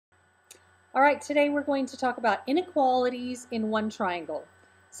All right, today we're going to talk about inequalities in one triangle.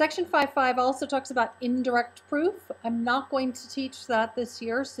 Section 5.5 also talks about indirect proof. I'm not going to teach that this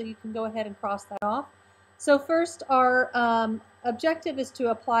year, so you can go ahead and cross that off. So first, our objective is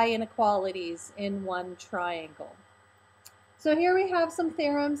to apply inequalities in one triangle. So here we have some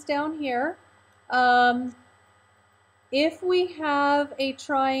theorems down here. If we have a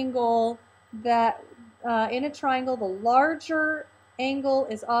triangle that, in a triangle, the larger angle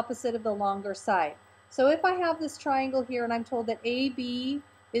is opposite of the longer side. So if I have this triangle here and I'm told that AB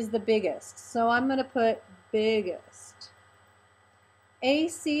is the biggest, so I'm going to put biggest.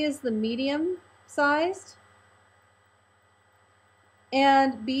 AC is the medium sized,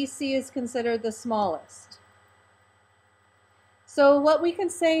 and BC is considered the smallest. So what we can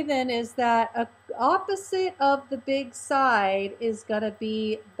say then is that opposite of the big side is going to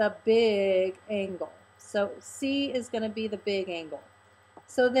be the big angle. So C is going to be the big angle.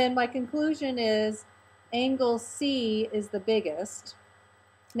 So then my conclusion is angle C is the biggest.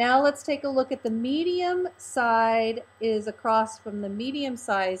 Now let's take a look at the medium side is across from the medium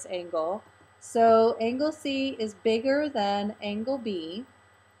size angle. So angle C is bigger than angle B,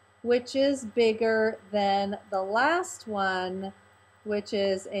 which is bigger than the last one, which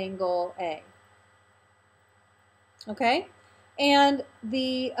is angle A. Okay? And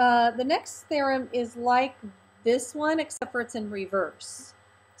the next theorem is like this one, except for it's in reverse.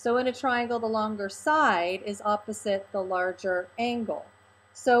 So in a triangle, the longer side is opposite the larger angle.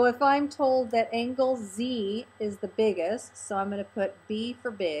 So if I'm told that angle Z is the biggest, so I'm going to put B for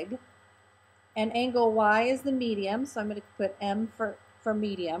big, and angle Y is the medium, so I'm going to put M for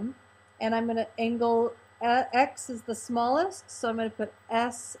medium, and I'm going to angle X is the smallest, so I'm going to put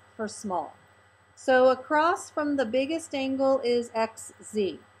S for small. So across from the biggest angle is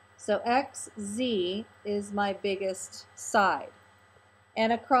XZ. So XZ is my biggest side.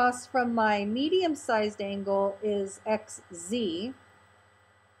 And across from my medium-sized angle is XZ.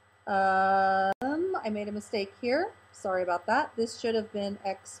 I made a mistake here. Sorry about that. This should have been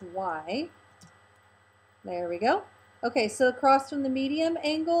XY. There we go. Okay, so across from the medium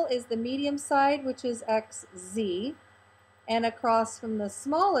angle is the medium side, which is XZ. And across from the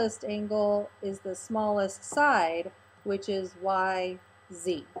smallest angle is the smallest side, which is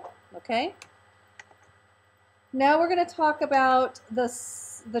YZ. Okay? Now we're going to talk about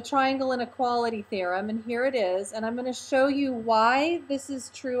the triangle inequality theorem, and here it is. And I'm going to show you why this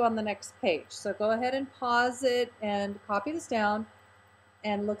is true on the next page. So go ahead and pause it and copy this down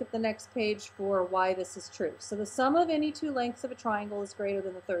and look at the next page for why this is true. So the sum of any two lengths of a triangle is greater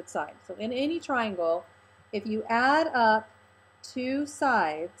than the third side. So in any triangle, if you add up two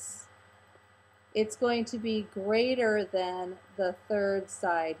sides, it's going to be greater than the third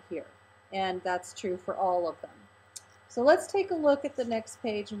side here. And that's true for all of them. So let's take a look at the next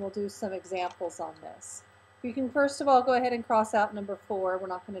page and we'll do some examples on this. You can first of all go ahead and cross out number 4. We're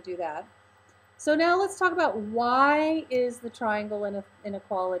not going to do that. So now let's talk about why is the triangle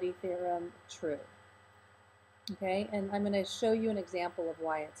inequality theorem true. Okay, and I'm going to show you an example of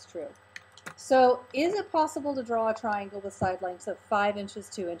why it's true. So is it possible to draw a triangle with side lengths of 5 inches,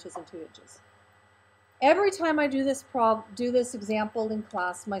 2 inches, and 2 inches? Every time I do this example in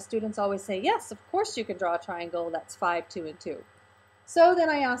class, my students always say, yes, of course you can draw a triangle that's 5, 2, and 2. So then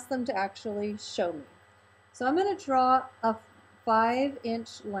I ask them to actually show me. So I'm going to draw a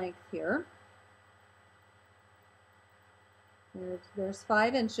 5-inch length here. There's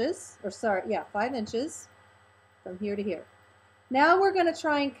 5 inches, or sorry, yeah, 5 inches from here to here. Now we're going to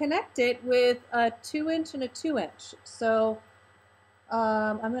try and connect it with a 2-inch and a 2-inch. So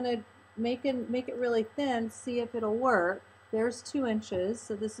I'm going to make it really thin, see if it'll work. There's 2 inches,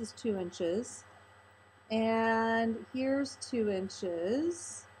 so this is 2 inches. And here's 2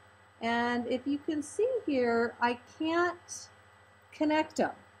 inches. And if you can see here, I can't connect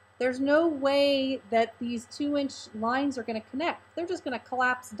them. There's no way that these 2-inch lines are going to connect. They're just going to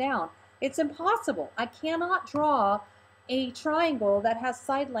collapse down. It's impossible. I cannot draw a triangle that has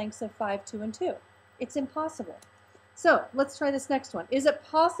side lengths of 5, 2, and 2. It's impossible. So let's try this next one. Is it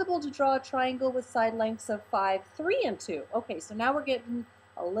possible to draw a triangle with side lengths of 5, 3, and 2? Okay, so now we're getting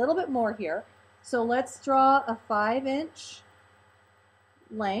a little bit more here. So let's draw a 5-inch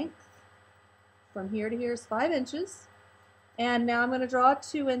length. From here to here is 5 inches. And now I'm going to draw a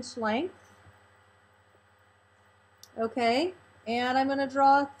 2-inch length. Okay, and I'm going to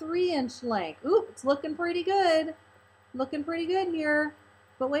draw a 3-inch length. Ooh, it's looking pretty good. Looking pretty good here.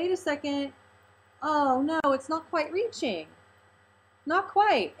 But wait a second. Oh no, it's not quite reaching. Not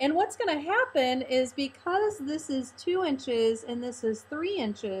quite. And what's going to happen is because this is 2 inches and this is 3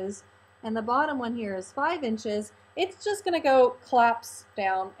 inches and the bottom one here is 5 inches, it's just going to go collapse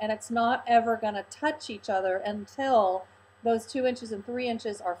down, and it's not ever going to touch each other until those 2 inches and 3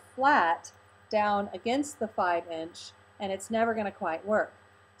 inches are flat down against the 5-inch, and it's never going to quite work.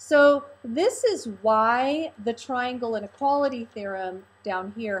 So this is why the triangle inequality theorem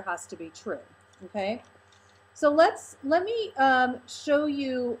down here has to be true. Okay, so let me show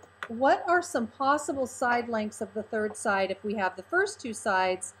you what are some possible side lengths of the third side if we have the first 2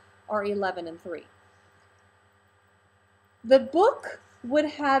 sides are 11 and 3. The book would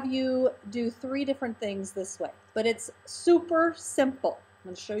have you do 3 different things this way, but it's super simple. I'm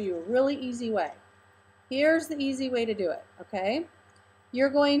going to show you a really easy way. Here's the easy way to do it, okay? You're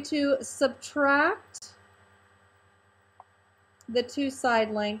going to subtract the 2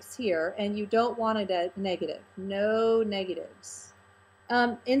 side lengths here, and you don't want a negative. No negatives.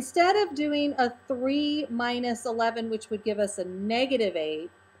 Instead of doing a 3 minus 11, which would give us a negative 8,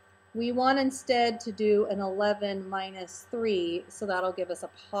 we want instead to do an 11 minus 3, so that'll give us a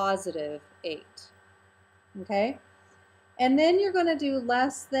positive 8. Okay? And then you're going to do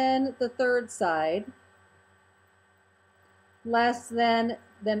less than the third side, less than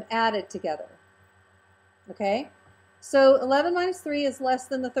them added together. Okay? So 11 minus 3 is less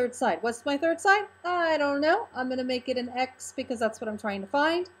than the third side. What's my third side? I don't know. I'm going to make it an x because that's what I'm trying to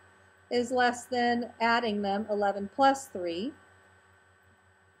find. Is less than adding them, 11 plus 3.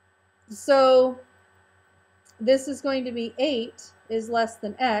 So this is going to be 8 is less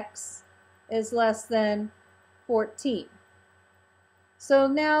than x is less than 14. So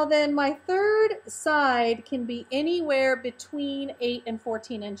now then my third side can be anywhere between 8 and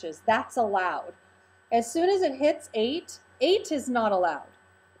 14 inches. That's allowed. As soon as it hits 8, 8 is not allowed.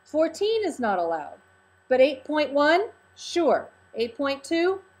 14 is not allowed. But 8.1, sure.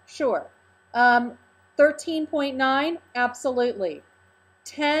 8.2, sure. 13.9, absolutely.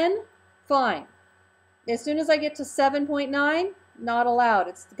 10, fine. As soon as I get to 7.9, not allowed.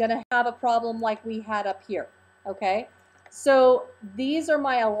 It's going to have a problem like we had up here. Okay? So these are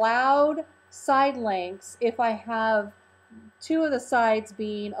my allowed side lengths if I have 2 of the sides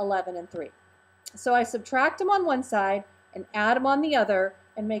being 11 and 3. So I subtract them on one side and add them on the other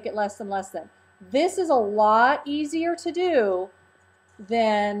and make it less than less than. This is a lot easier to do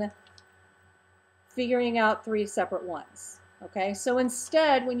than figuring out 3 separate ones. Okay, so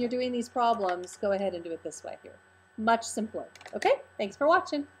instead, when you're doing these problems, go ahead and do it this way here. Much simpler. Okay, thanks for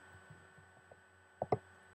watching.